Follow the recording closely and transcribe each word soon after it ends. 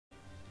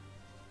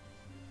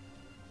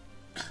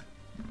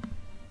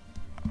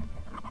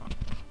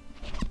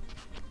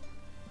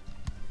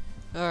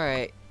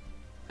Alright.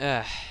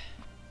 Is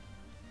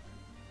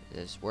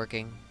this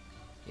working?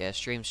 Yeah,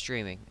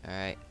 streaming.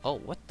 Alright. Oh,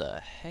 what the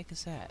heck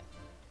is that?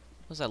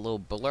 What's that little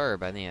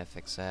blurb? I need to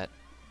fix that.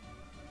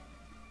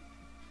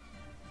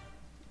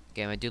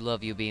 Game, I do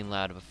love you being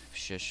loud, but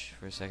shush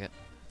for a second.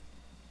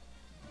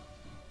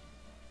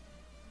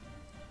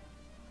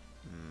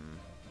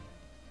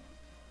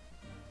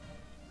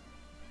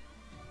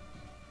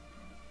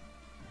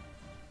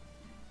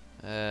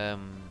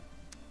 Like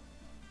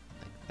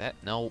that?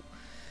 No.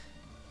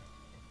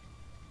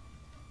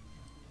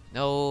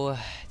 No,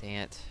 dang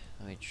it.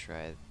 Let me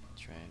trying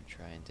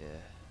to.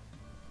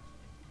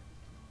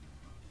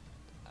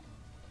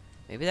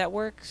 Maybe that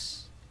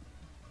works?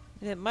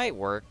 It might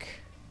work.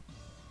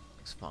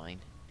 Looks fine.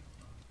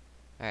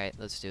 Alright,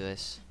 let's do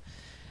this.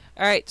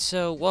 Alright,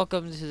 so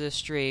welcome to the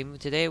stream.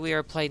 Today we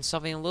are playing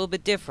something a little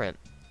bit different.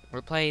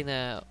 We're playing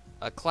a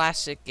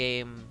classic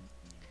game,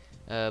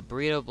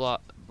 Burrito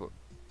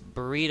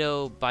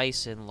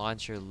Bison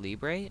Launcher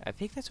Libre. I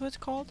think that's what it's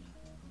called.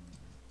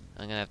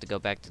 I'm gonna have to go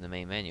back to the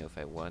main menu if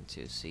I want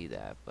to see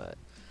that, but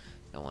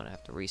I don't want to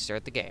have to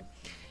restart the game.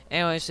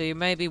 Anyway, so you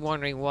may be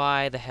wondering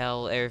why the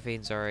hell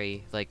everything's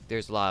already, like,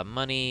 there's a lot of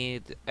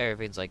money,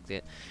 everything's like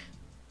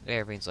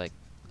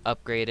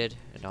upgraded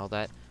and all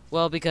that.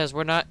 Well, because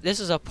we're not, this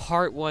is a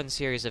part 1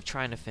 series of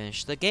trying to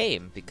finish the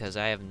game, because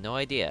I have no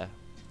idea.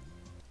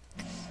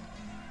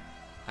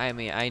 I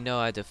mean, I know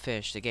how to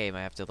finish the game.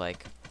 I have to,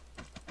 like,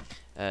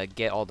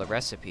 get all the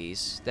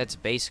recipes. That's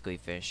basically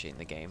finishing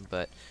the game,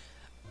 but,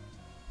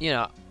 you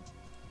know,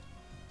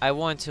 I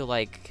want to,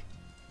 like,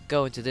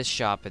 go into this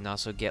shop and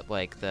also get,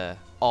 like,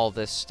 all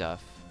this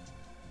stuff.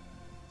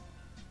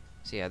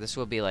 So yeah, this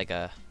will be like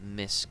a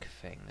misc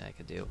thing that I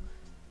could do.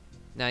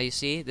 Now you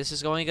see, this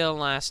is only gonna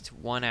last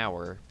 1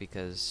 hour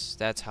because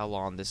that's how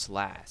long this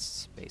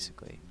lasts,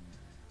 basically.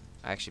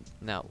 Actually,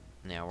 no,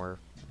 an hour.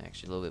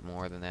 Actually, a little bit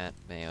more than that.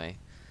 But anyway,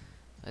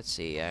 let's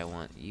see. I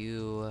want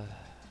you.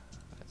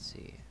 Let's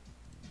see.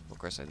 Of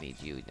course, I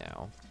need you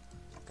now.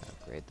 Gotta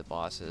upgrade the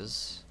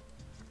bosses.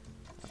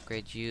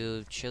 Upgrade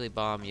you. Chili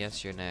bomb.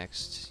 Yes, you're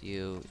next.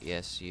 You.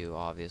 Yes, you.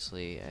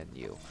 Obviously, and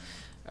you.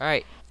 All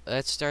right,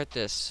 let's start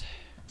this.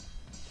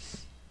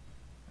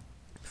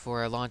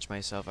 Before I launch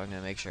myself, I'm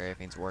gonna make sure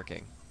everything's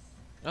working.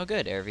 Oh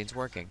good, everything's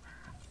working.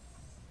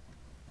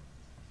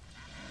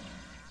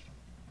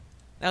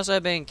 Also,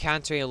 I've been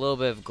encountering a little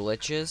bit of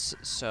glitches,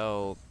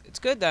 so it's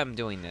good that I'm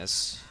doing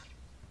this.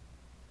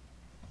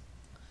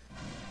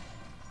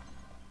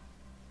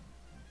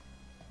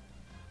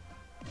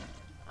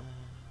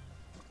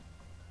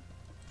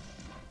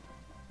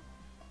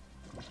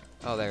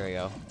 Oh, there we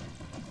go.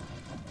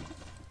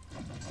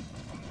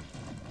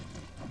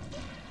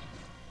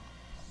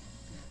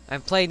 I'm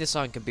playing this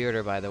on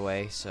computer, by the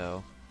way,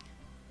 so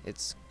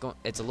it's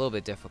a little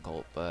bit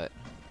difficult, but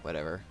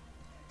whatever.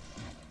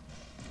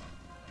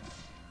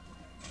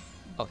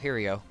 Oh, here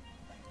we go.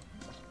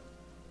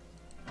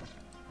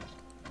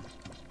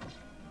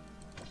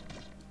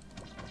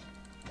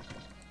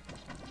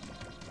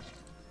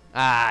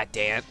 Ah,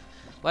 damn it.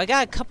 Well, I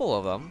got a couple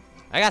of them.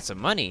 I got some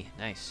money.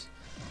 Nice.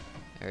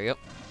 There we go.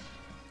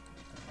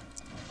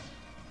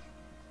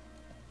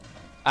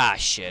 Ah,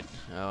 shit.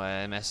 Oh,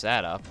 I messed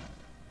that up.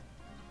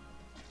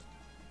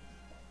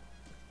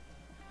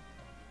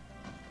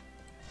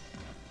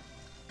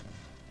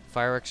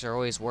 Fireworks are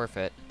always worth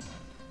it.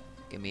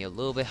 Give me a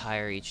little bit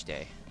higher each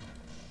day.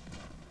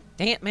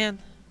 Dang it, man.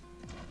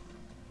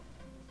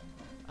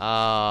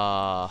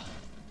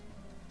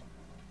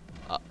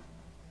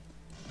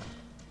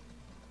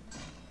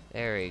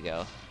 There we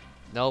go.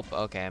 Nope.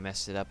 Okay, I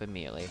messed it up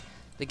immediately.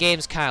 The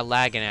game's kind of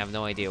lagging. I have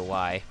no idea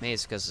why. Maybe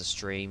it's because of the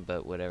stream,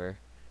 but whatever.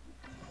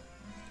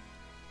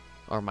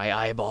 Or my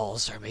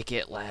eyeballs are making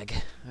it lag.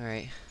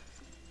 Alright.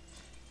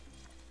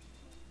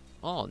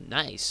 Oh,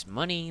 nice.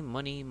 Money,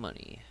 money,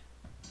 money.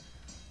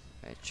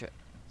 Alright,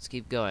 let's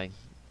keep going.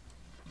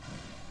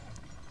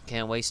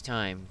 Can't waste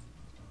time.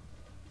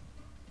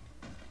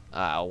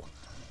 Ow.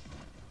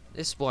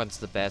 This one's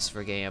the best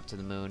for getting up to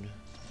the moon.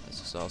 Let's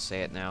just all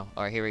say it now.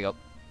 Alright, here we go.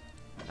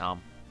 Nom.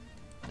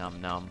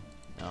 Nom nom.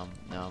 Nom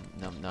nom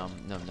nom nom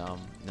nom nom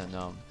nom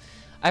nom.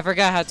 I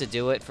forgot how to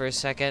do it for a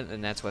second,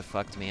 and that's what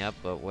fucked me up,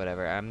 but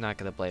whatever. I'm not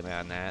gonna blame it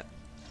on that.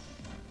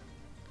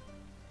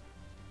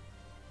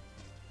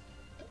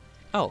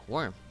 Oh,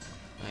 worm.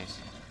 Nice.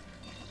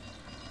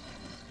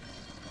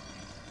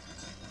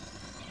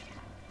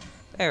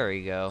 There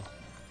we go.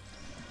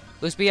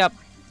 Boost me up.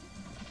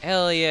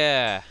 Hell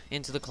yeah.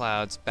 Into the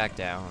clouds. Back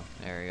down.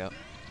 There we go.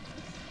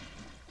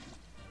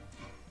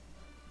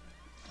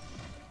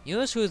 You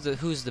know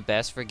who's the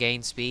best for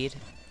gain speed?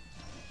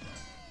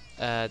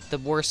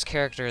 The worst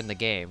character in the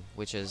game,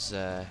 which is,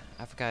 I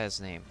forgot his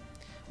name.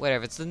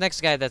 Whatever, it's the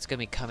next guy that's gonna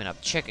be coming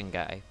up. Chicken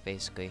guy,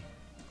 basically.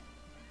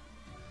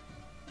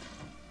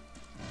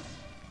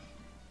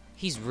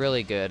 He's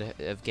really good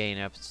at getting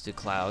up to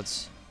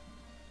clouds.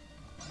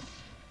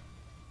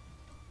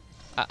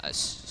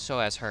 So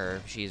as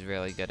her, she's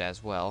really good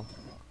as well.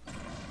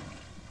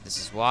 This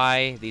is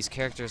why these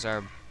characters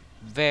are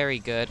very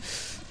good.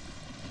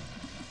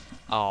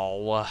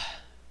 Oh.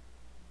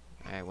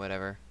 Alright,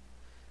 whatever.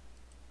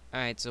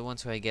 Alright, so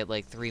once I get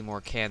like 3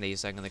 more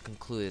candies, I'm gonna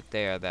conclude it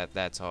there that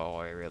that's all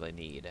I really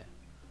need.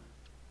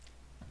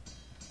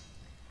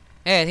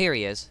 And here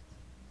he is.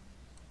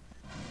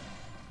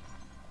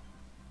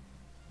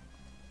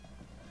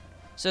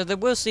 So there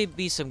will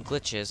be some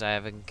glitches I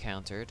have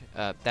encountered.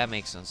 That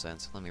makes no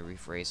sense. Let me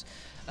rephrase.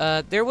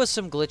 There was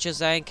some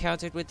glitches I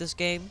encountered with this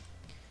game.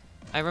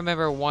 I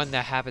remember one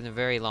that happened a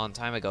very long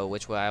time ago,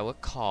 which I would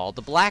call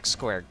the black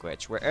square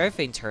glitch, where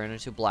everything turned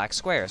into black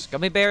squares.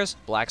 Gummy bears,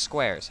 black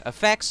squares.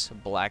 Effects,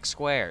 black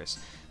squares.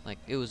 Like,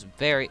 it was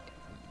very,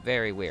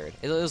 very weird.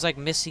 It was like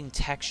missing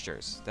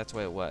textures. That's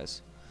what it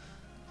was.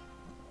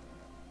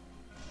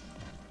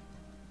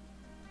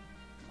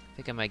 I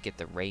think I might get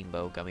the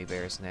rainbow gummy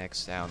bears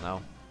next. I don't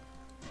know.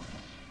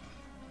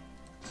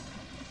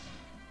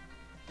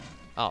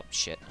 Oh,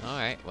 shit.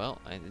 Alright, well,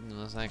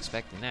 was not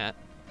expecting that.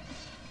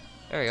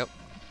 There we go.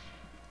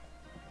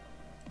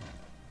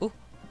 Ooh.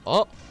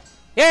 Oh!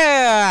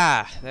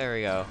 Yeah! There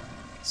we go.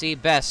 See,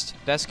 best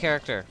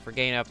character for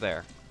getting up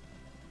there.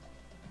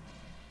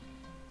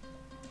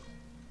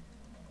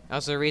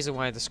 Also, the reason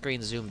why the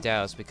screen zoomed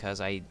out is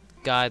because I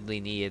godly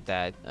needed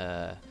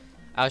that,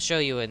 I'll show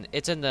you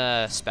it's in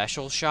the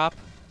special shop.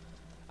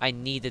 I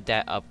needed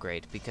that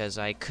upgrade because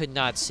I could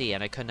not see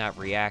and I could not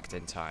react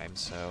in time,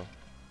 so.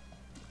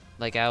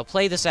 Like, I'll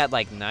play this at,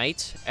 like,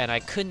 night, and I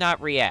could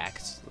not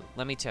react.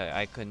 Let me tell you,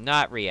 I could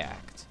not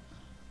react.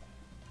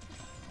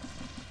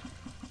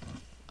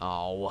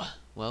 Oh,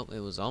 well, it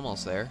was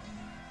almost there.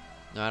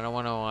 No, I don't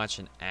want to watch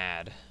an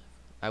ad.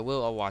 I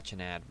will watch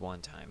an ad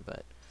one time,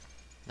 but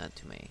not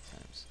too many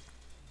times.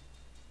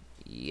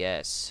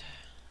 Yes.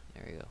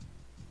 There we go.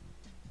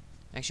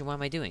 Actually, what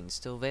am I doing? It's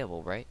still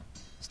available, right?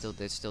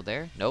 They're still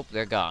there? Nope,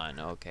 they're gone.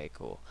 Okay,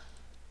 cool.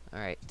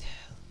 Alright.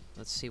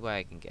 Let's see what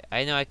I can get.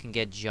 I know I can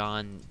get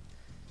John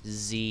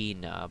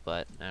Cena,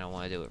 but I don't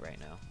want to do it right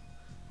now.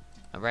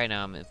 Right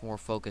now, I'm more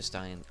focused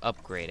on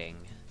upgrading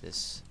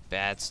this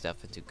bad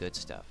stuff into good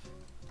stuff.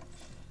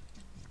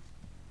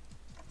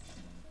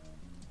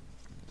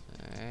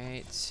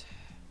 Alright.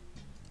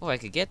 Oh, I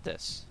could get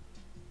this.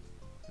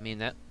 I mean,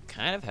 that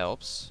kind of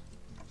helps.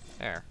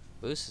 There.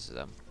 Boosts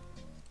them.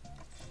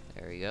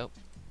 There we go.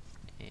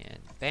 And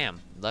bam.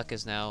 Luck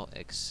is now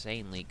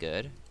insanely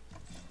good.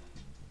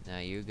 Now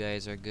you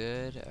guys are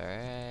good.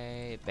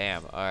 Alright.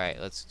 Bam.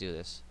 Alright, let's do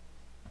this.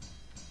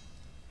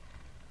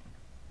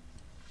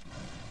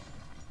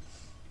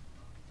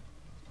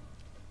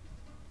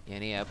 Yeah, I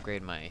need to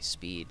upgrade my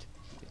speed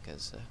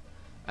because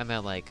I'm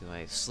at like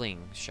my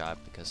slingshot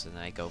because then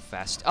I go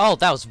fast. Oh,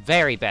 that was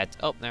very bad.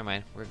 Oh, never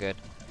mind. We're good.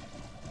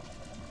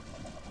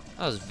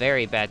 That was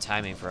very bad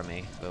timing for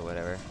me, but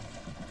whatever.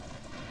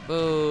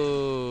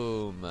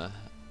 Boom.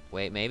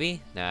 Wait,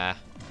 maybe? Nah.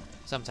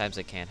 Sometimes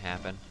it can't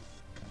happen.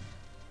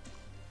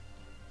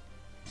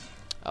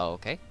 Oh,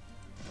 okay.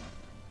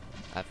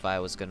 I thought I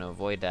was gonna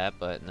avoid that,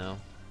 but no.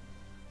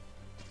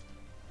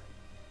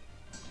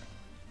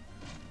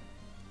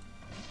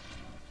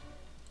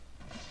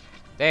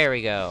 There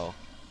we go.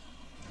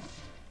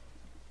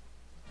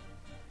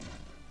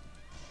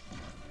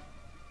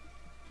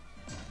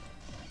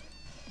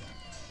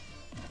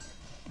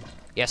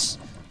 Yes.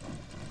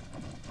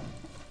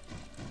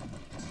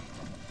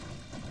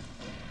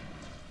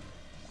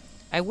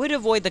 I would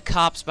avoid the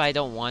cops, but I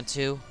don't want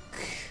to.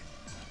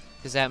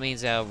 Because that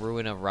means I'll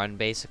ruin a run,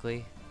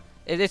 basically.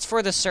 It's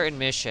for the certain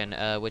mission,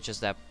 which is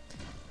that...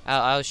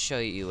 I'll show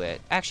you it.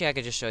 Actually, I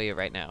could just show you it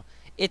right now.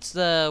 It's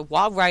the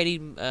while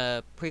riding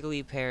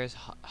prickly pear's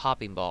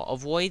hopping ball.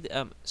 Avoid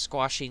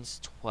squashing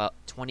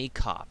 20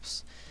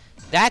 cops.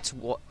 That's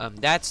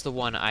the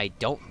one I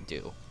don't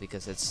do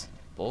because it's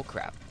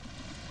bullcrap.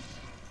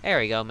 There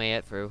we go, made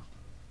it through.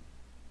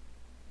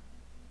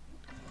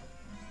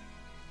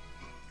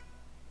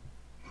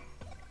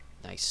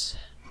 Nice.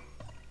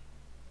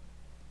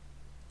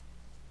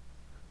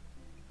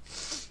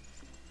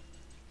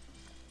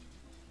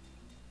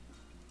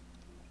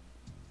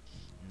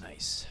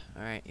 Nice.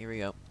 Alright, here we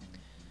go.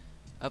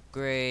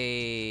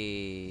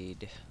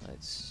 Upgrade.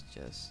 Let's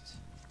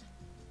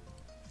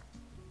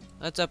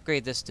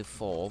upgrade this to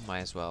full, might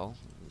as well.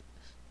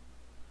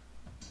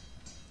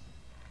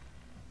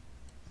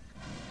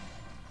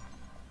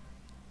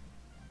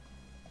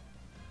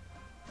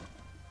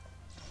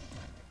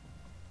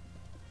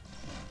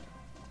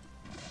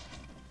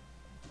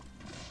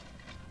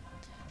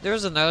 There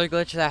was another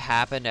glitch that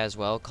happened as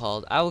well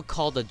called, I would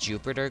call the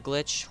Jupiter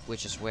glitch,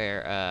 which is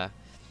where,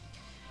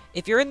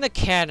 if you're in the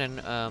cannon,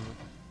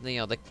 you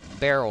know, the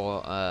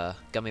barrel,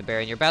 gummy bear,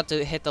 and you're about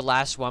to hit the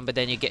last one, but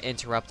then you get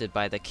interrupted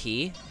by the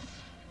key,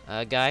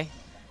 guy,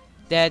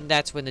 then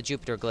that's when the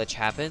Jupiter glitch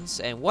happens.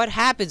 And what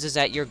happens is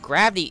that your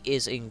gravity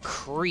is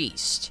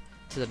increased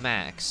to the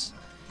max.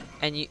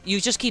 And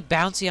you just keep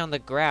bouncing on the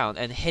ground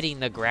and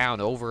hitting the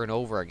ground over and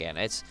over again.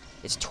 It's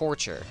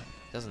torture.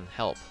 It doesn't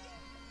help.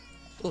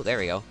 Oh, there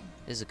we go.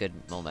 This is a good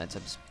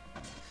momentum.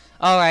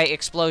 Alright,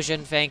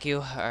 explosion, thank you.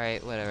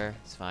 Alright, whatever.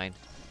 It's fine.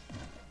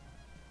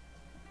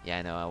 Yeah,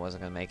 I know, I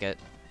wasn't gonna make it.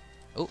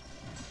 Oh.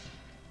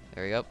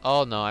 There we go.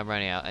 Oh no, I'm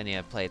running out. I need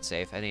to play it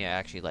safe. I need to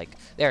actually like.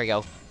 There we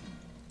go.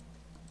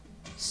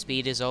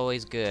 Speed is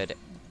always good.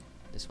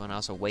 This one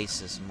also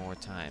wastes us more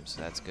time,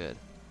 so that's good.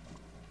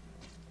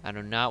 I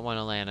do not want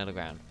to land on the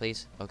ground.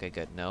 Please? Okay,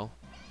 good. No.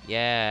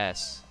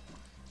 Yes.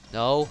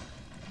 No.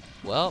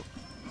 Well.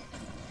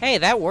 Hey,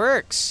 that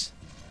works.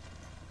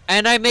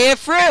 And I made it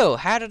through.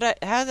 How did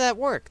that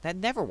work? That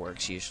never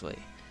works usually.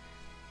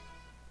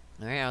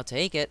 Alright, I'll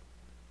take it.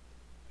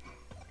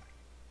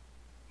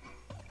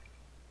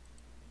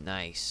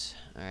 Nice.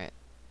 Alright.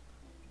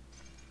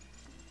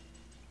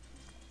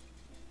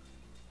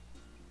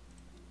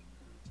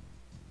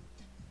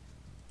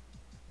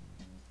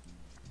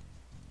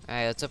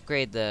 Alright, let's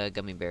upgrade the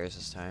gummy bears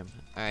this time.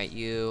 Alright,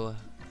 you...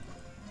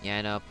 Yeah,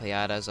 I know,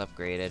 Piata's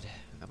upgraded.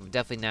 I'm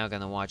definitely now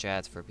gonna watch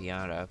ads for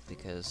Piata,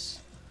 because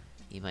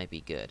he might be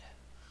good.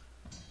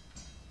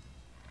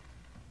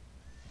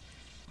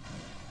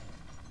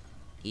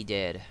 He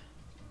did.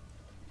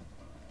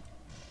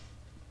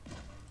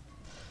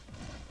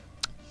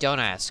 Don't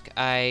ask.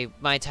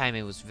 My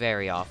timing was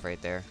very off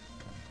right there.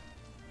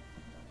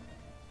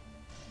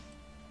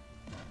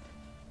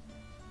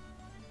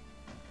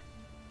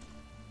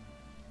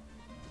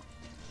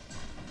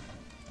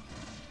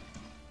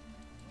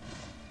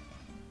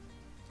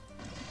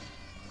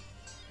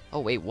 Oh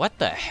wait, what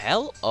the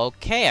hell?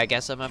 Okay, I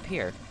guess I'm up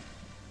here.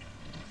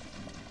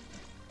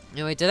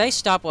 Anyway, did I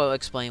stop while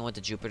explaining what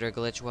the Jupiter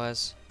glitch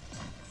was?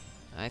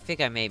 I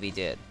think I maybe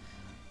did.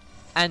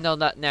 And no,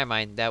 never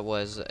mind. That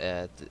was,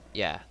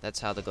 yeah, that's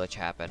how the glitch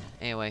happened.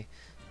 Anyway,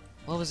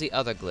 what was the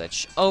other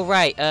glitch? Oh,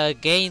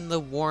 right, gain the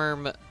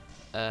worm,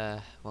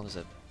 what was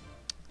it?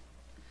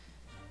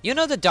 You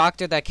know the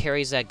doctor that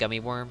carries that gummy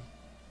worm?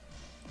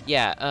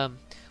 Yeah,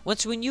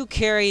 when you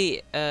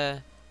carry,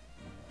 dang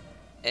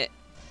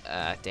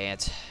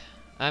it.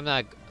 I'm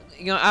not,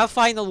 you know, I'll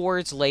find the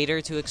words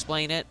later to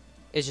explain it.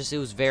 It's just, it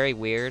was very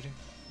weird.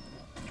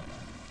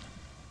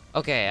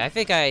 Okay, I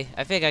think I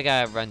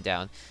got it run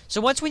down. So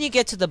when you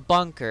get to the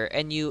bunker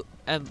and you,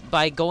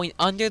 by going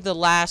under the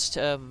last,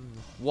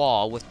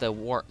 wall with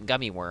the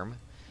gummy worm,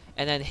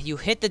 and then you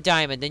hit the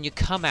diamond, then you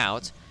come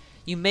out,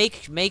 you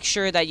make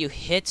sure that you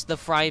hit the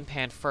frying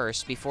pan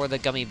first before the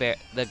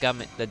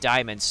the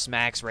diamond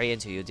smacks right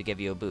into you to give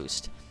you a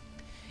boost.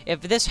 If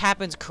this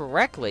happens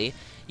correctly,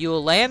 you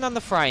will land on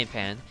the frying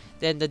pan,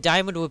 then the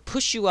diamond will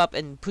push you up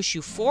and push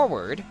you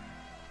forward,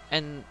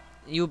 and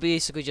you'll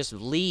basically just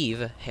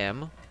leave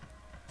him.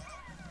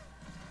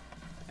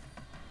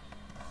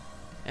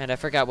 And I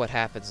forgot what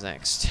happens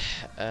next.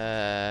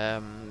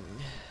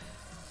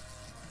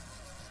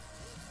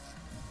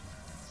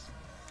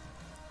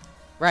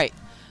 Right.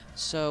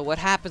 So what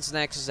happens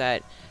next is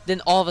that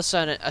then all of a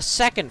sudden a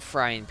second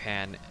frying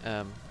pan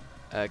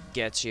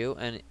gets you,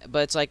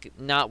 but it's like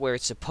not where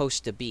it's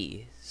supposed to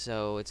be.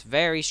 So it's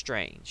very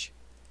strange.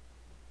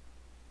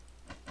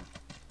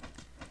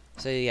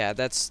 So yeah,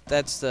 that's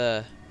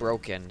the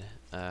broken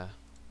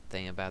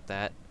thing about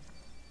that.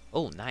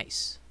 Oh,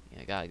 nice.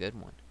 Yeah, I got a good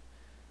one.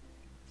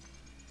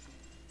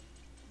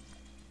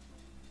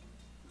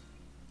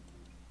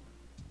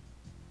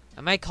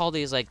 I might call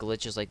these like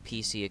glitches like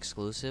PC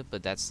exclusive,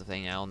 but that's the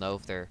thing. I don't know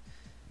if they're,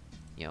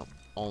 you know,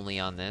 only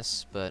on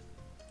this, but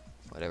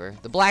whatever.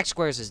 The black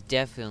squares is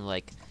definitely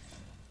like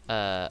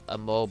a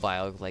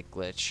mobile like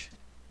glitch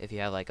if you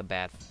have like a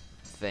bad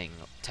thing,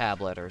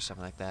 tablet or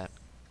something like that.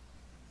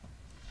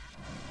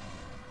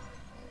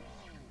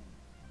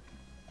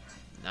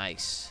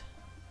 Nice.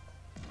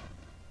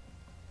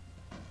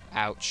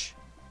 Ouch.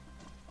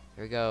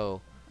 Here we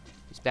go.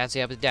 He's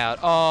bouncing up and down.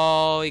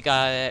 Oh, he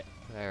got it.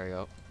 There we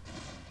go.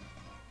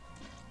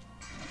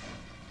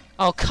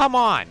 Oh, come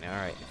on!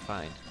 Alright,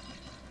 fine.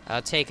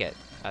 I'll take it.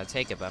 I'll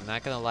take it, but I'm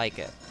not gonna like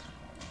it.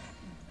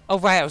 Oh,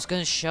 right, I was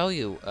gonna show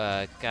you,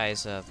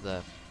 guys, of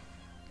the...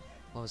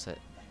 What was it?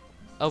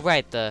 Oh,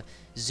 right, the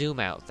zoom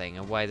out thing,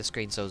 and why the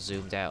screen's so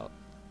zoomed out.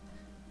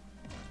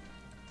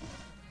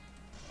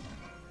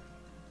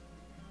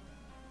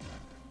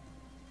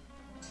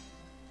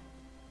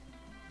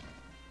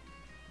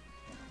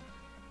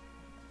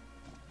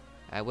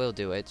 I will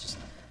do it, just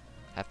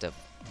have to...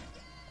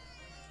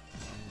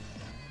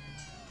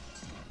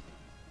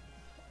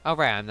 Oh,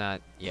 right, I'm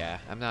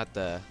not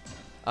the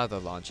other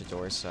launcher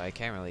doors, so I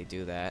can't really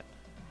do that.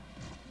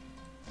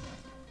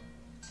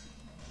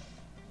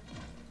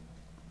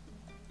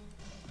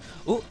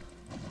 Ooh!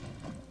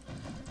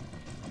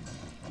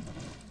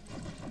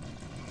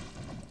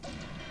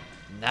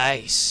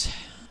 Nice!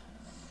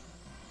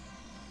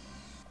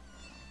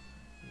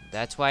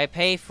 That's why I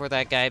pay for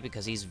that guy,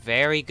 because he's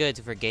very good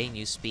for getting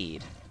you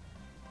speed.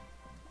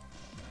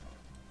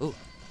 Ooh.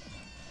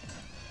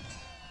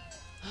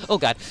 Oh,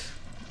 God.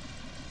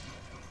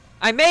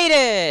 I made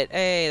it!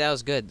 Hey, that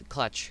was good.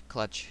 Clutch,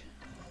 clutch.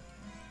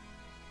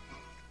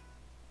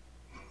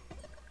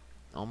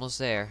 Almost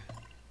there.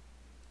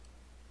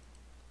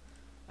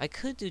 I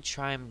could do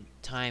time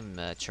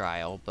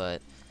trial,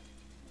 but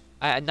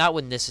not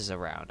when this is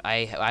around.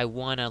 I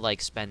wanna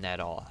like spend that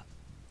all.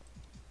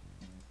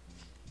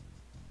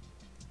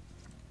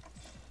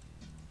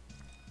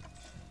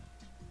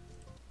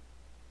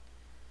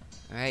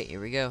 Alright,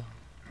 here we go.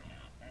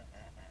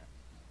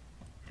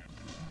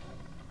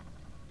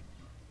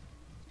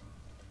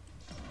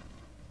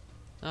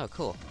 Oh,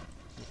 cool.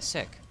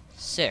 Sick.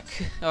 Sick.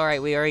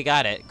 Alright, we already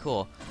got it.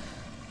 Cool.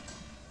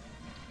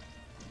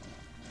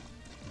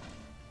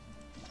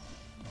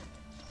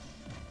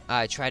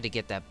 I tried to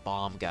get that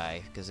bomb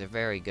guy, because they're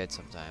very good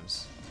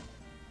sometimes.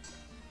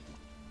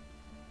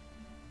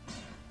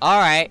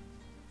 Alright.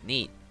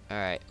 Neat.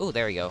 Alright. Oh,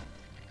 there we go.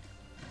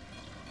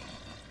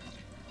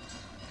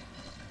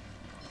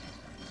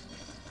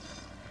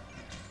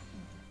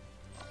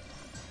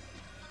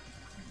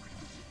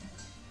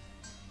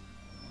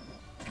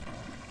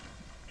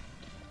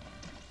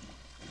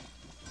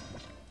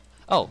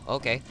 Oh,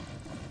 okay.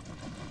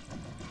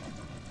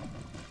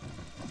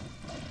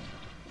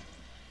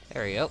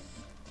 There we go.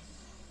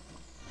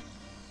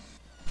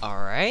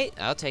 Alright,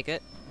 I'll take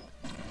it.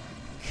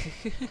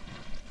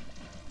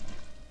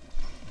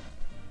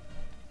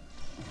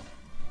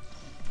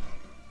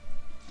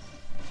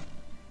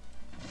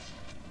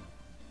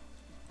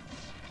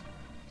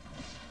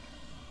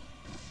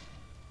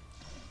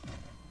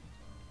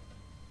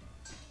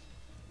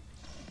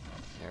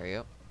 There we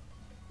go.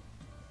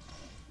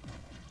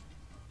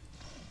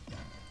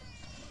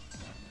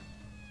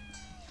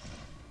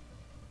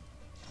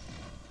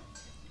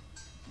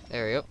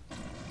 There we go.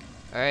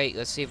 Alright,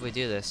 let's see if we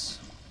do this.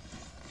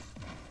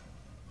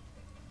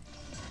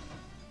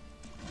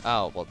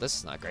 Oh, well, this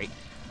is not great.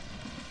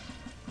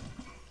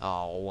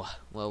 Oh,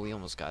 well, we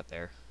almost got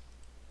there.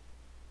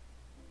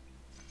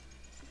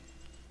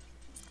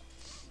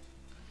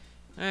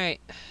 Alright,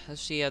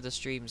 let's see how the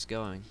stream's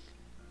going.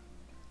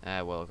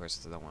 Well, of course,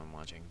 it's the one I'm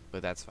watching,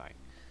 but that's fine.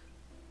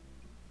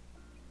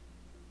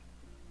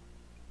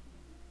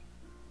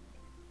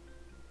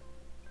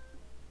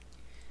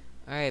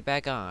 Alright,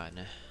 back on.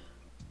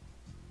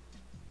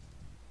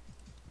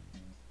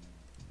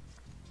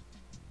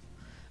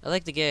 I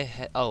like to get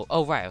ahead.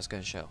 Oh, right, I was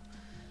going to show.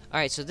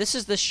 Alright, so this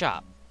is the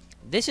shop.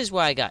 This is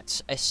what I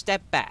got. A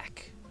step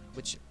back,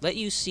 which let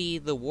you see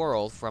the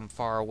world from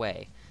far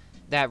away.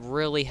 That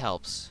really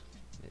helps.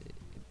 It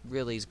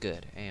really is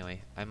good.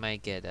 Anyway, I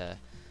might get,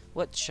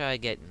 what should I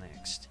get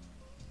next?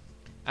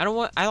 I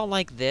don't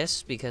like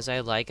this because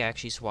I like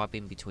actually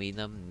swapping between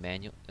them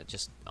manual,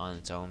 just on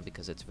its own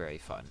because it's very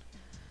fun.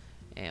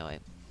 Anyway,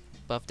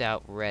 buffed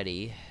out,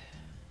 ready.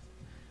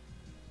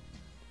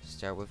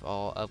 Start with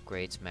all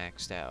upgrades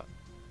maxed out.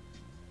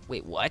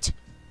 Wait, what?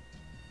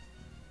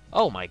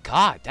 Oh my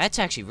god, that's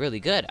actually really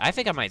good. I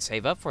think I might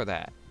save up for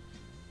that.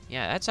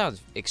 Yeah, that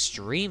sounds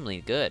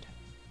extremely good.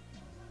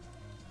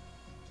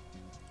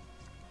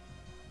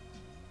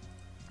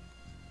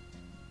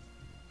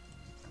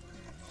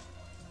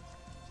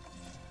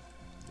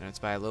 Let's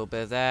buy a little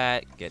bit of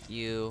that. Get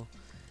you.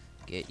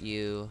 Get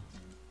you.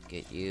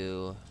 Get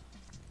you.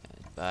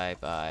 And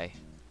bye.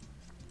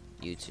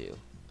 You too.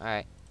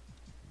 Alright.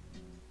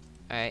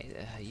 Alright,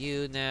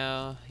 you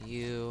now,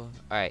 you...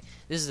 Alright,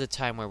 this is the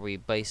time where we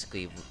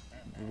basically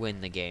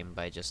win the game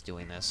by just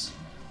doing this.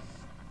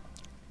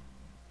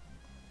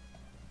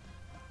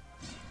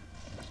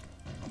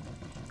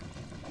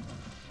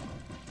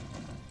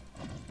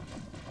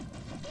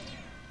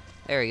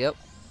 There we go.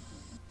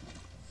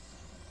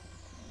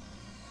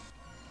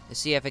 Let's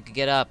see if I could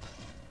get up.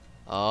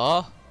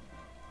 Oh.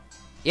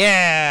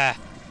 Yeah!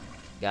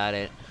 Got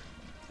it.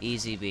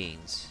 Easy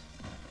beans.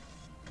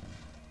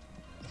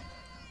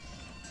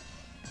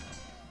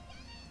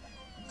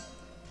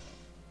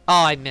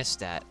 Oh, I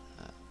missed that.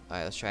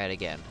 Alright, let's try it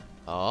again.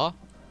 Oh.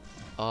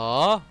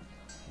 Oh.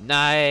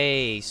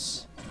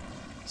 Nice.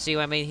 See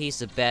what I mean? He's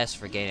the best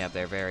for getting up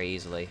there very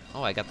easily.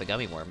 Oh, I got the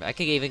gummy worm. I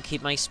could even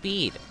keep my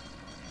speed.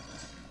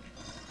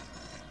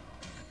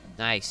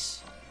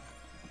 Nice.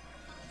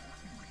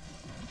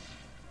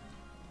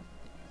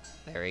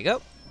 There we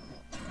go.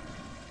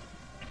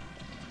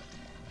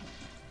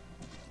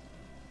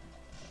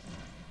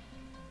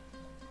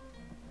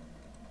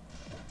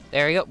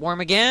 There we go. Worm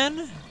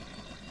again.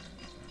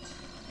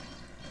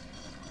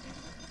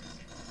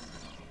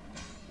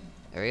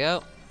 There we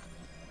go.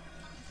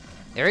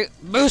 There we go.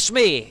 Boost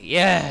me!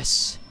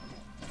 Yes!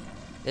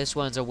 This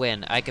one's a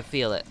win. I can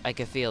feel it. I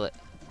can feel it.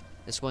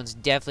 This one's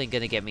definitely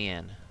gonna get me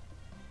in.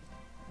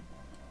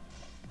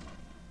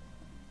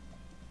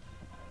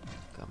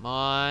 Come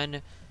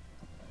on.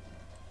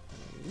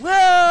 Whoa!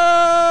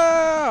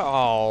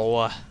 Oh.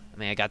 I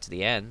mean, I got to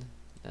the end.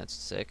 That's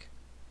sick.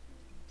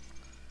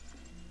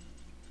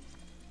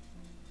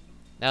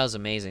 That was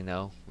amazing,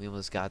 though. We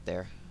almost got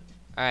there.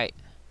 Alright.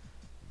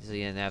 So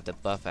you're gonna have to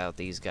buff out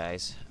these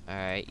guys.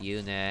 Alright,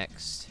 you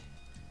next.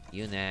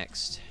 You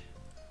next.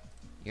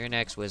 You're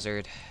next,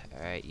 wizard.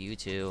 Alright, you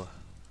too.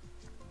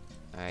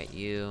 Alright,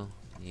 you.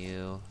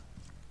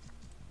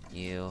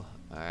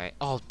 Alright.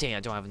 Oh, dang, I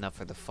don't have enough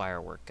for the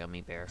firework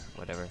gummy bear.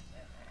 Whatever.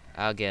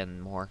 I'll get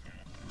more.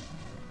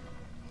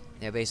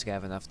 Yeah, basically I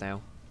have enough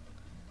now.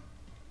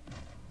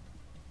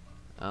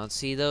 I don't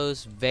see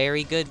those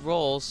very good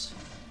rolls.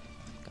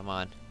 Come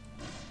on.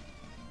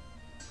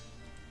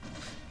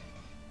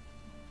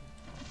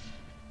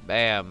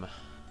 Bam.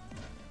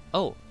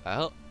 Oh,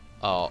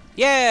 Oh,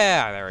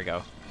 yeah! There we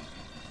go.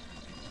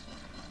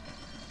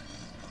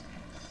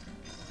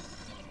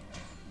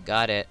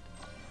 Got it.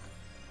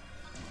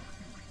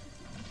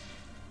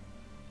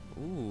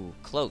 Ooh,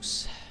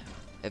 close.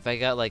 If I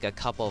got like a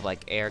couple of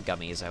like air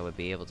gummies, I would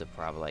be able to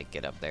probably like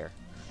get up there.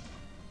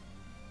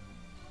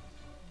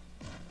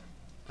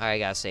 Alright, I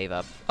gotta save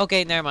up.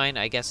 Okay, never mind.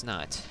 I guess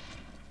not.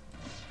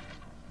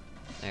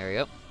 There we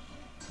go.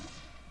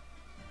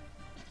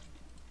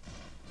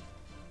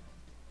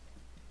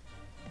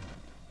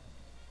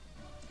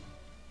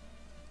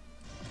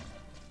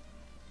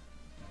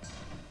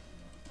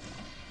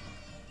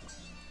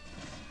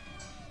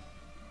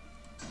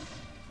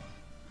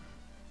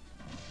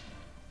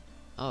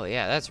 Oh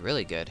yeah, that's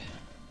really good.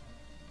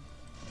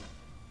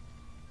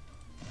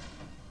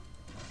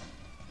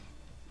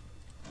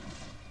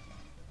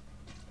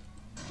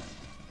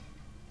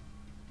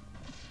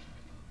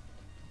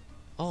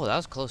 Oh, that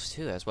was close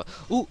too as well.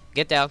 Ooh,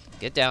 get down,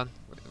 get down.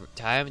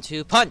 Time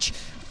to punch.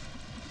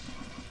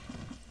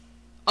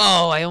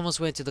 Oh, I almost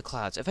went to the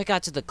clouds. If I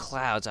got to the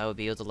clouds, I would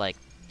be able to like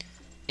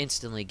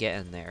instantly get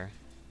in there.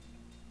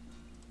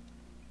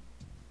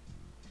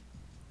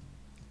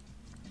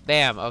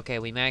 Bam. Okay,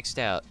 we maxed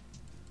out.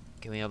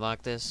 Can we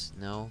unlock this?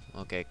 No?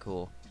 Okay,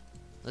 cool.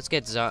 Let's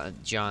get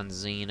John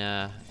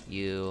Cena.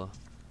 You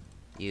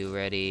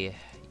ready?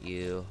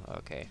 You.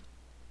 Okay.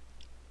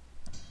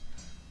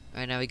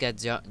 Alright, now we got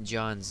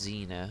John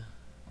Cena.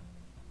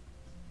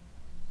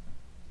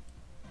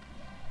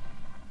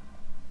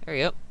 There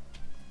we go.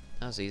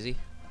 That was easy.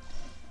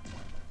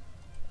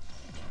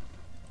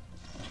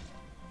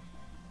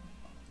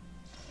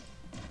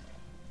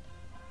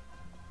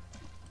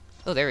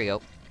 Oh, there we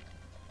go.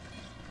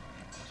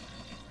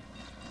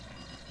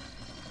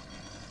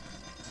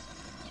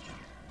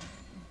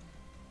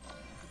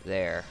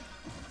 There.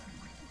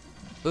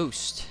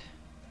 Boost.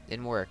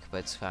 Didn't work, but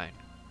it's fine.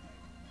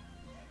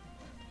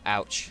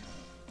 Ouch.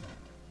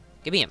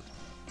 Give me him.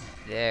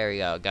 There we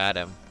go. Got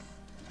him.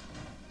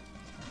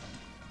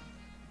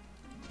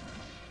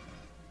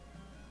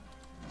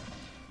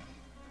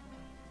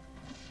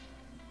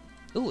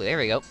 Ooh, there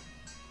we go.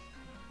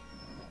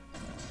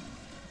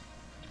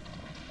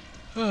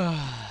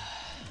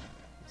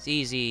 It's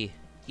easy.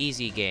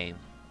 Easy game.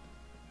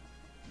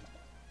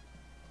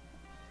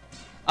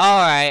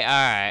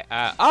 Alright.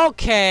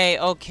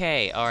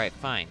 Okay. Alright,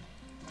 fine.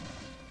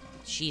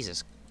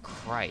 Jesus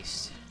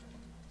Christ.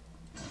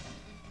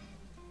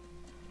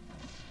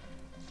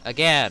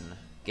 Again.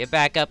 Get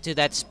back up to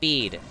that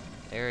speed.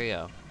 There we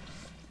go.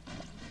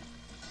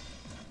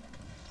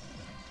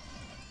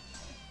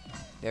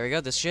 There we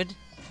go. This should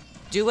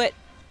do it.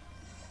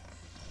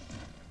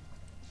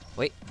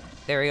 Wait.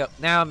 There we go.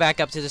 Now I'm back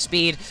up to the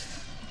speed.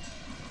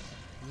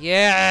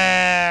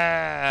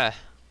 Yeah!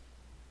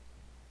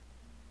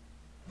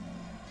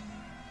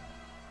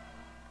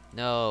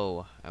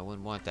 No, I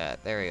wouldn't want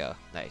that. There we go.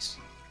 Nice.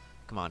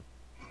 Come on.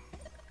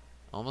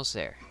 Almost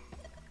there.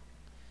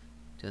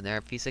 To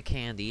another piece of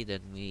candy, then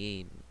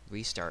we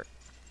restart.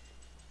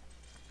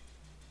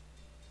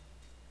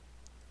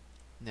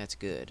 That's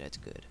good, that's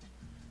good.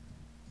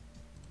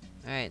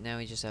 Alright, now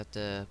we just have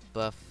to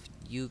buff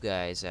you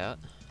guys out.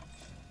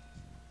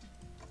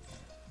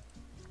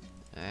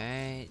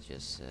 Alright,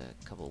 just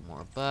a couple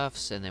more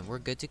buffs, and then we're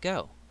good to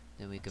go.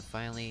 Then we can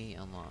finally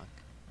unlock.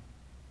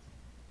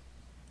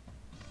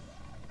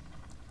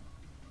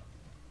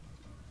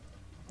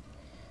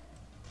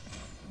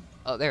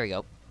 Oh, there we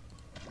go.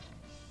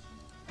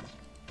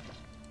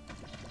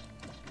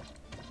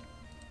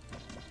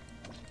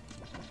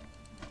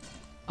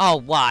 Oh,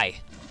 why?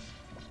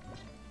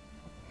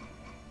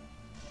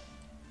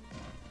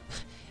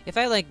 If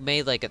I like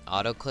made like an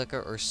auto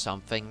clicker or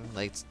something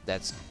like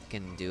that's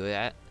can do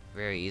that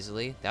very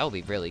easily, that would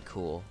be really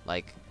cool.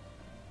 Like,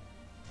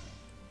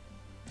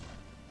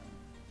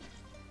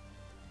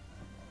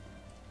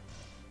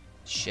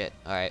 shit.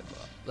 All right,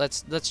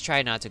 let's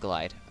try not to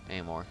glide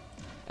anymore.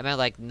 I meant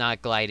like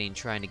not gliding,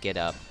 trying to get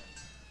up.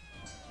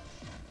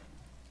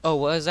 Oh,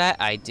 what was that?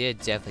 I did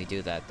definitely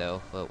do that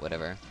though, but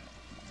whatever.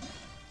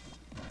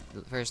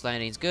 The first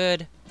landing's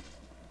good.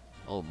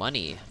 Oh,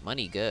 money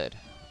good.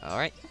 All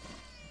right.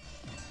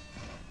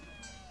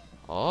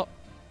 Oh.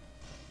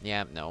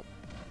 Yeah, no.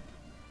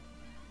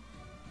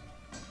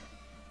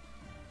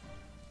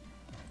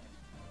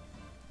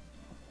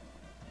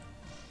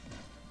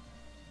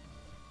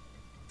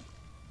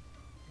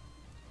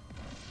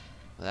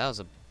 Well, that was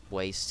a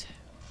waste.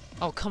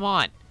 Oh, come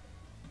on.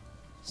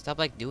 Stop,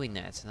 like, doing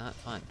that. It's not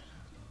fun.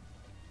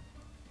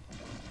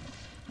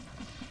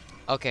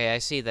 Okay, I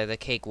see that the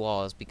cake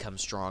wall has become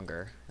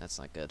stronger. That's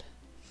not good.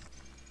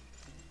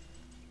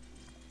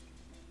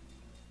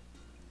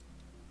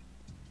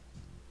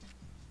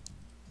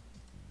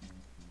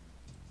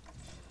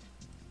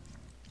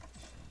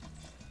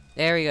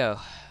 There we go.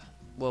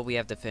 Well, we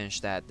have to finish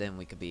that, then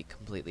we could be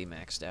completely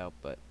maxed out,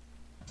 but...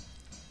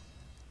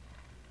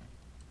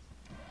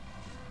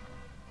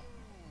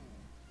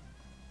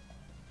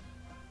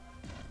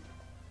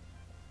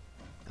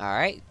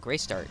 Alright,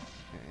 great start.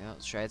 There we go,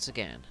 let's try this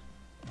again.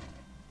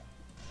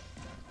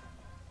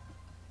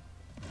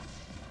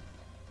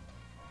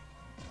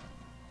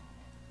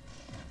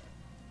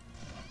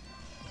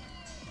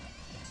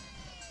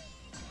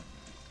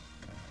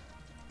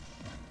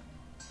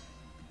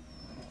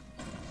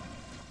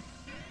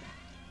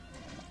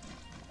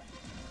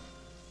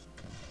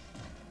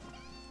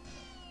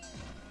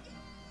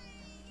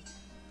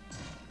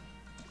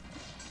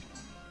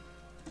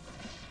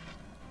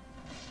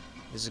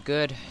 This is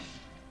good.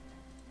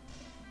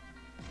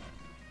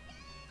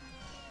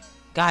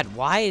 God,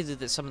 why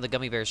did some of the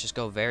gummy bears just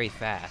go very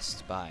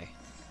fast by?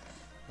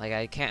 Like,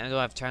 I don't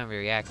have time to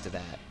react to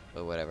that,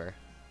 but whatever.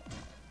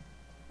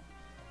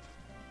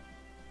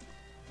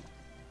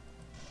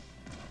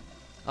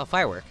 Oh,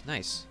 firework.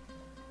 Nice.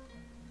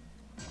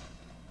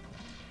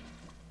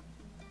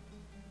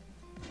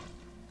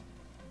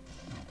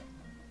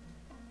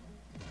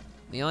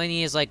 We only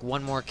need is like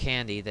one more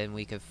candy, then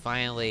we could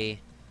finally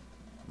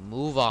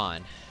move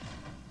on.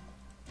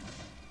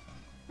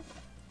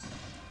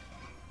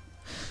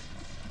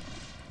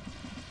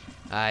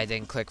 I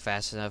didn't click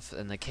fast enough,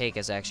 and the cake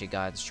has actually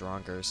gotten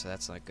stronger, so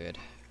that's not good.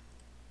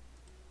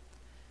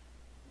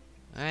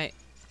 Alright.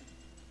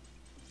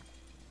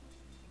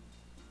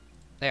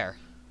 There.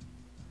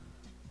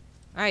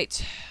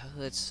 Alright,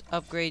 let's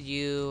upgrade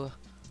you.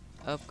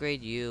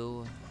 Upgrade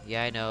you.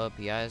 Yeah, I know,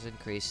 PI is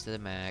increased to the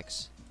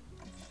max.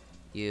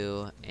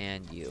 You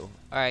and you.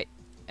 Alright,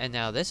 and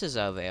now this is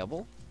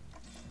available.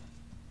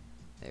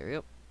 There we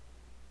go.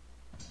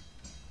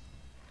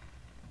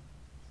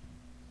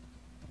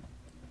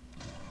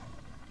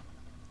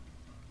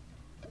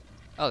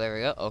 Oh, there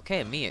we go. Okay,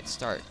 immediate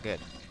start. Good.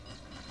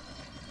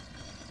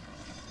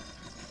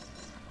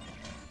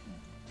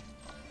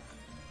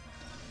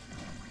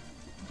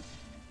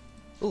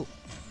 Ooh.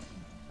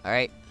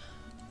 Alright.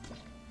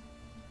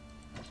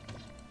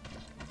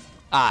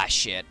 Ah,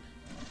 shit.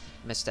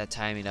 Missed that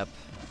timing up.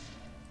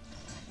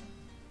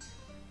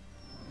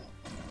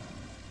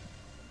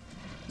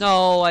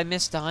 No, I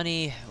missed the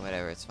honey.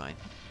 Whatever, it's fine.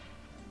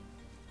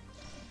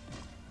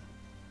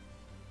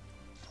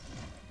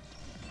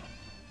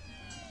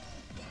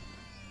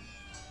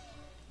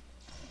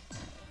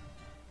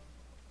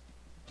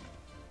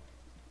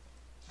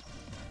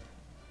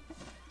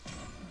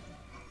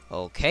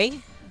 Okay.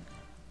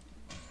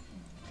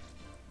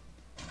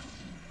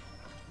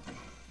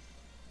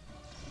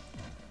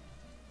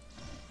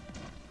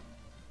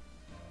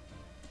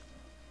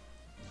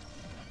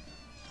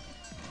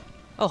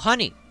 Oh,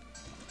 honey.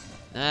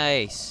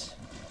 Nice.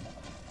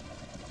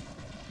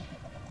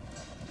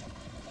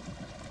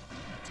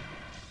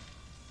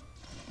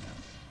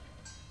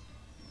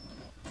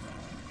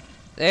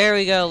 There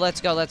we go.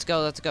 Let's go. Let's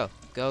go. Let's go.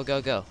 Go,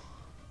 go, go.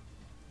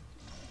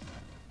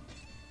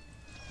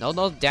 No,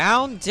 no,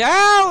 down,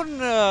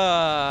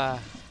 down!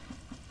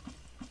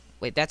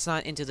 Wait, that's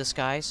not into the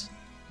skies?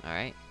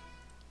 Alright.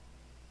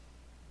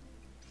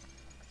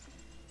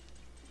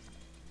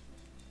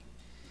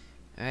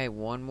 Alright,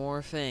 one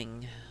more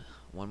thing.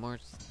 One more...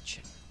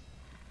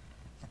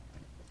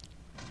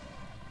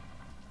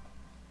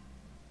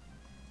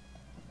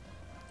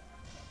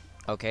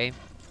 Okay,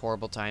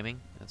 horrible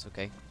timing. That's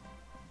okay.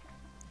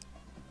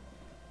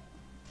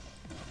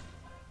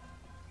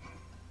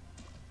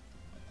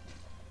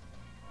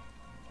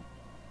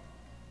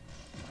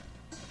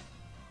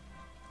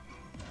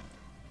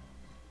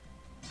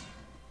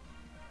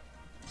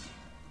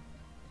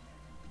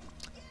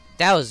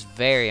 That was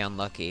very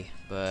unlucky,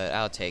 but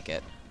I'll take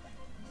it.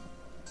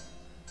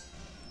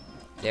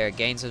 There,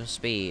 gain some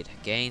speed.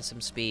 Gain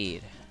some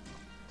speed.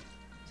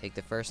 Take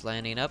the first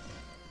landing up.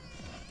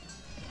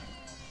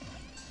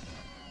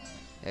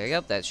 There you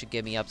go. That should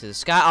get me up to the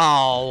sky.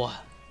 Oh!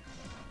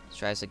 Let's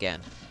try this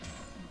again.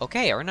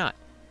 Okay, or not.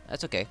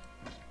 That's okay.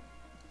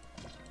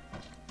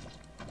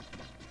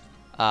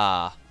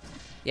 Yeah,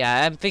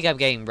 I think I'm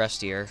getting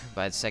rustier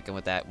by the second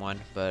with that one,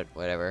 but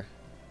whatever.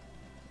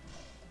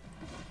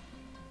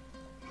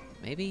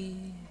 Maybe?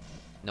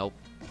 Nope.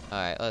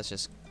 Alright, let's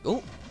just...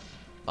 Ooh!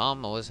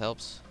 Bomb always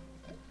helps.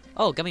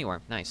 Oh, gummy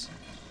worm. Nice.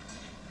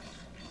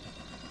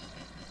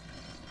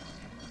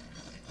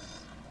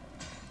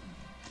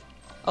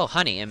 Oh,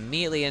 honey.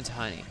 Immediately into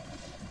honey.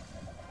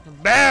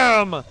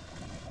 BAM!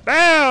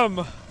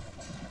 BAM!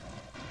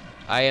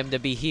 I am the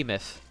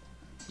behemoth.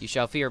 You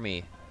shall fear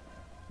me.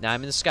 Now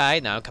I'm in the sky,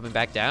 now I'm coming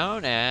back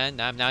down, and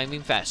I'm now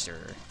even faster.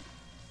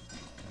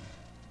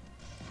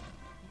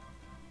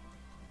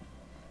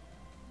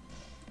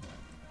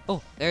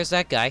 Oh, there's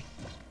that guy.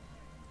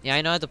 Yeah,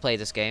 I know how to play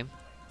this game.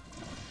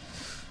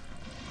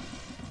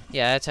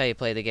 Yeah, that's how you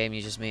play the game,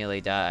 you just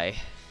immediately die.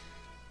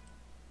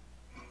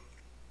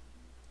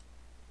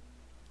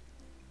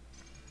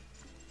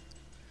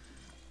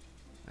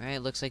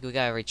 Alright, looks like we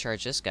gotta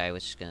recharge this guy,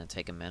 which is gonna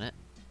take a minute.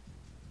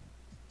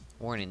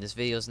 Warning, this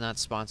video is not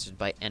sponsored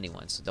by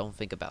anyone, so don't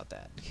think about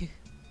that.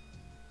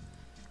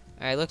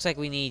 Alright, looks like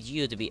we need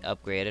you to be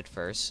upgraded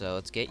first, so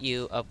let's get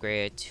you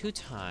upgraded 2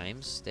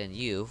 times, then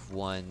you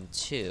 1,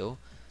 2,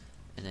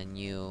 and then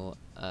you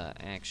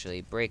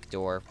actually break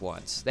door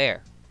once.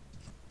 There.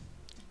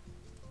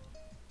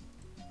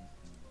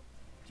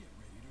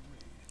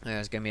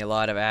 There's gonna be a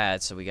lot of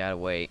ads, so we gotta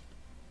wait.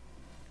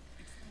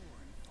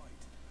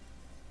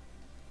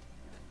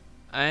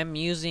 I'm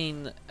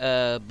using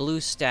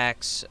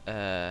BlueStacks.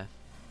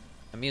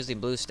 I'm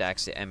using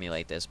BlueStacks to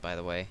emulate this, by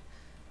the way.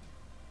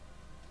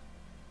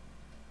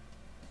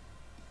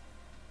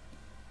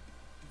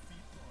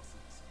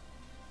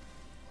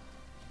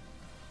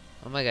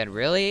 Oh my god,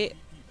 really?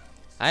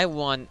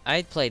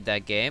 I played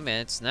that game,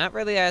 and it's not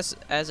really as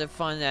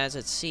fun as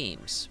it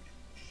seems.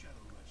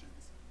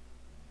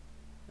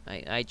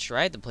 I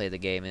tried to play the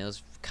game, and it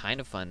was kind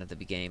of fun at the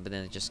beginning, but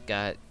then it just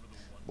got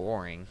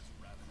boring.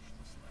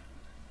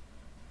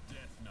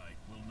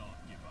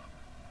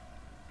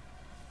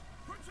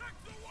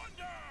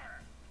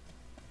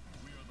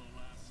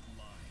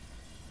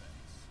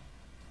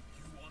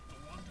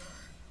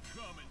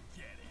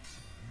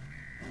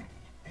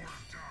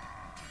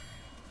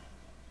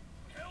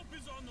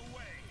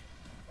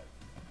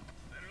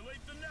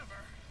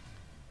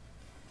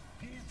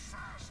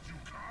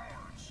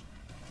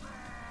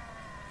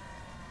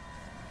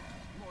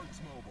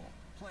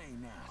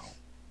 Now.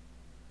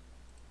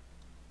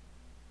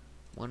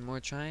 One more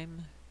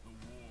chime.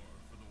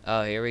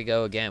 Oh, here we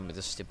go again with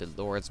the stupid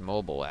Lord's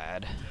Mobile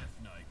ad.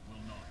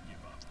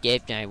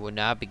 Death Knight will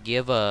not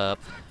give up.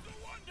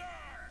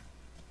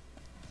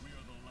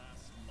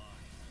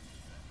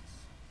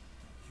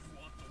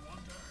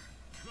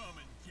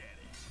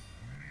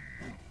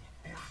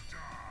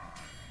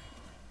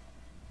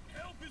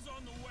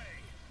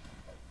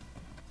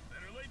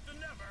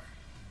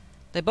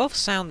 They both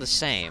sound the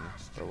same,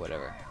 or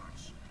whatever.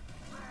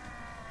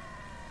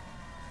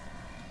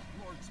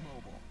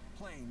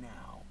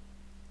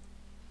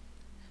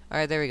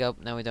 Alright, there we go.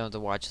 Now we don't have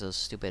to watch those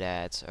stupid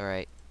ads.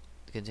 Alright,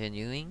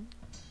 continuing.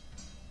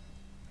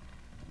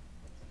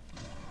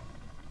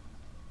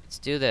 Let's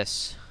do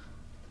this.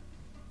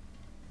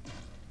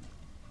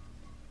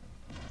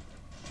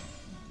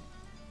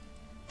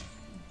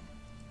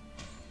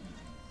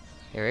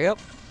 Here we go.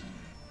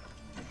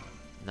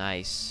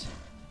 Nice.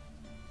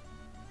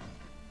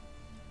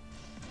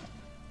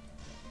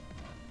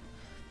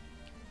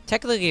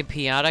 Technically, a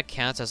piñata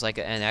counts as like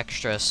an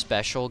extra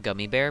special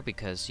gummy bear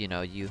because, you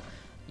know, you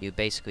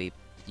basically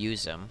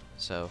use them,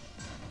 so.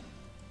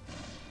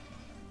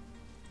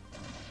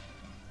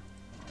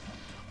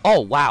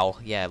 Oh, wow.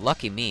 Yeah,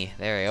 lucky me.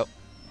 There we go.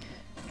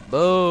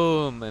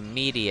 Boom.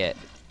 Immediate.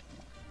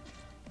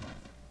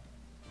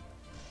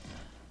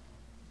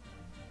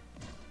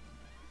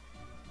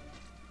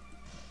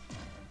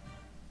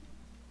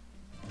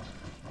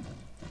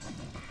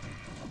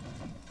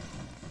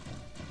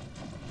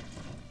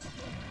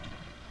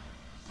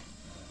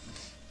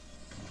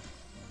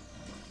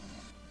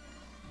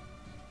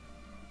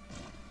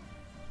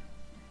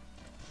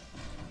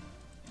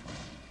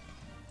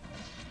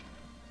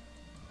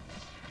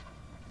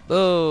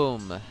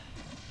 Boom.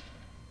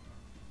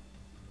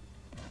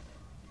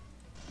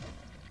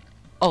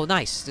 Oh,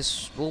 nice.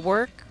 This will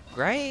work,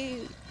 right?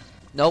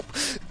 Nope.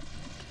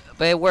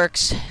 But it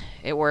works.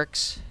 It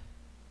works.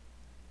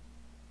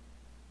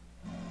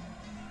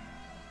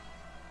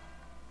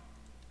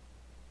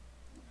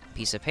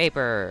 Piece of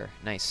paper.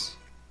 Nice.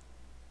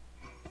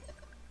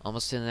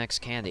 Almost to the next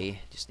candy.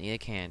 Just need a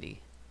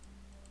candy.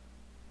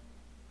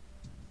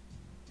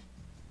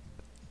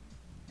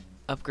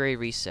 Upgrade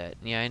reset.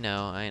 Yeah, I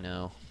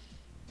know.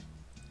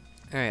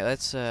 Alright,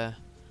 let's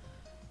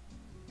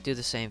do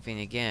the same thing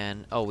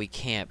again. Oh, we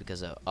can't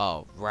because of...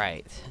 Oh,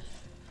 right.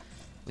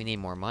 We need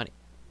more money.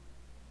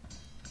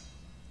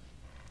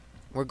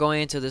 We're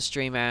going into the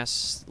stream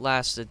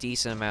last a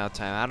decent amount of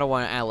time. I don't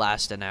want to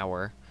last an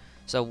hour.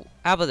 So,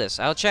 how about this?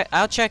 I'll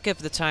check if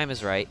the time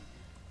is right.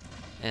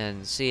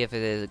 And see if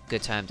it is a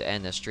good time to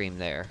end the stream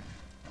there.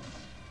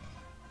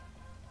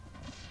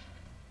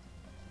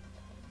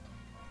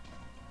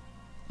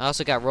 I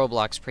also got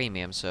Roblox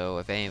Premium, so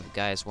if any of you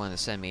guys want to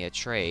send me a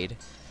trade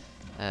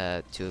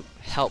to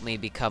help me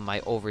become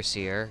my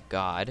overseer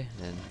god,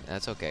 then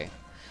that's okay.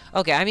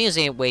 Okay, I'm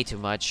using it way too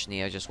much.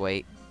 Neo, just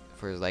wait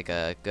for like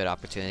a good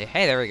opportunity.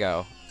 Hey, there we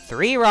go.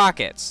 3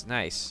 rockets.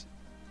 Nice.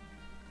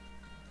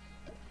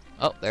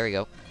 Oh, there we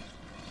go.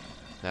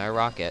 Another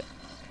rocket.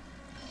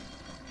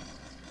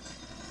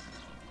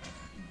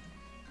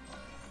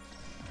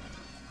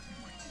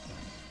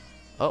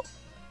 Oh.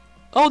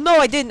 Oh, no,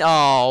 I didn't.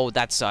 Oh,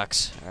 that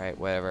sucks. Alright,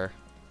 whatever.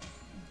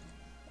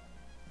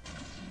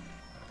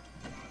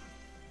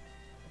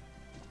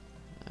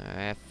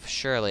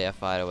 Surely I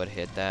thought I would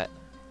hit that.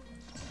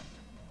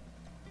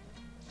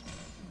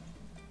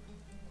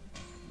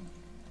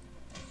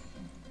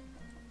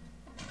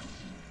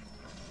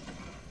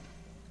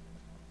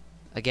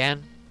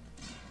 Again?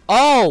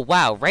 Oh,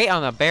 wow. Right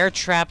on a bear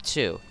trap,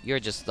 too.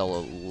 You're just the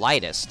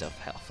lightest of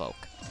hell folk.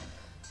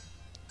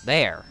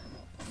 There.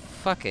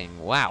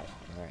 Fucking wow.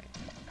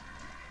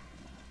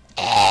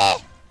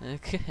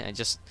 Okay, I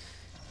just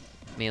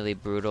merely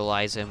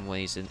brutalize him when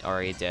he's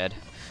already dead.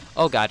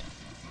 Oh god.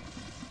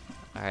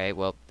 Alright,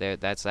 well,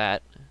 that's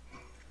that.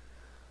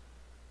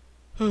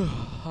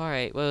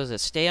 Alright, what was it?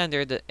 Stay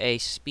under a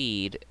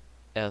speed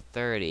of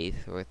 30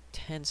 for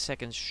 10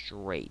 seconds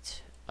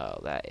straight.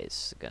 Oh, that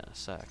is gonna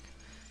suck.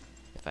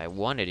 If I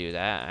want to do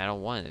that, I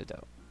don't want to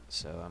though.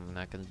 So I'm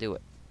not gonna do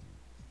it.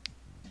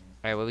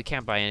 Alright, well, we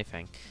can't buy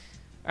anything.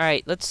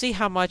 Alright, let's see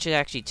how much it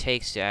actually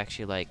takes to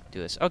actually, like, do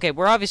this. Okay,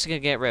 we're obviously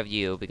gonna get rid of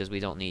you, because we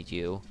don't need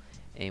you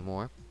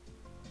anymore.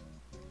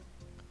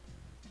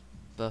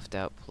 Buffed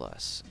out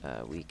plus.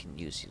 We can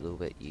use a little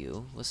bit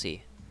you. Let's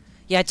see.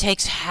 Yeah, it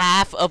takes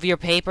half of your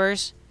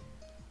papers.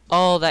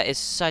 Oh, that is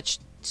such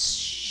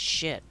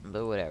shit,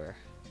 but whatever.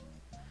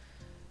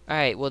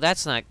 Alright, well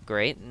that's not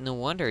great. No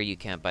wonder you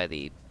can't buy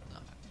the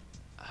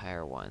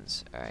higher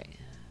ones. Alright.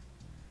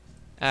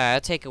 Alright,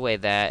 I'll take away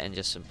that and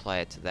just apply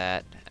it to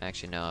that.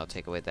 Actually, no, I'll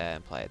take away that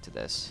and apply it to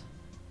this.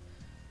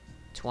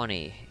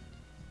 20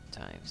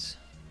 times.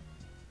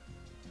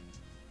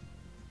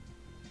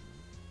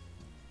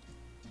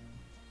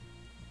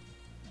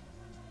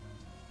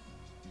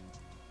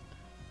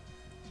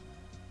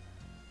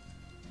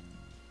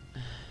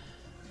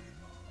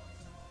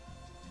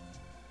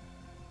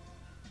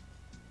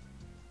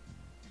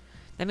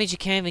 That means you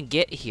can't even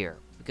get here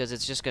because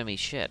it's just gonna be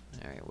shit.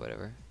 Alright,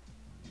 whatever.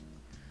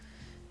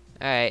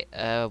 Alright,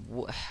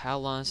 how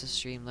long has the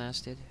stream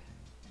lasted?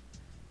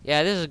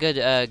 Yeah, this is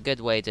a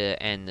good way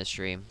to end the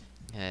stream.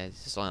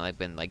 It's only like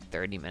been like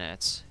 30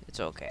 minutes.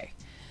 It's okay.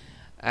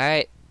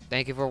 Alright,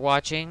 thank you for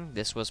watching.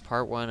 This was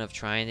part 1 of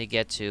trying to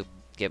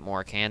get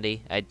more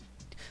candy.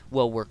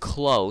 Well, we're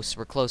close.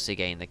 We're close to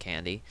getting the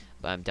candy,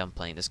 but I'm done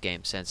playing this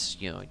game since,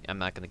 you know, I'm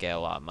not gonna get a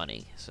lot of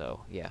money.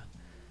 So, yeah.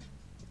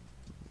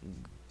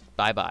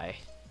 Bye-bye.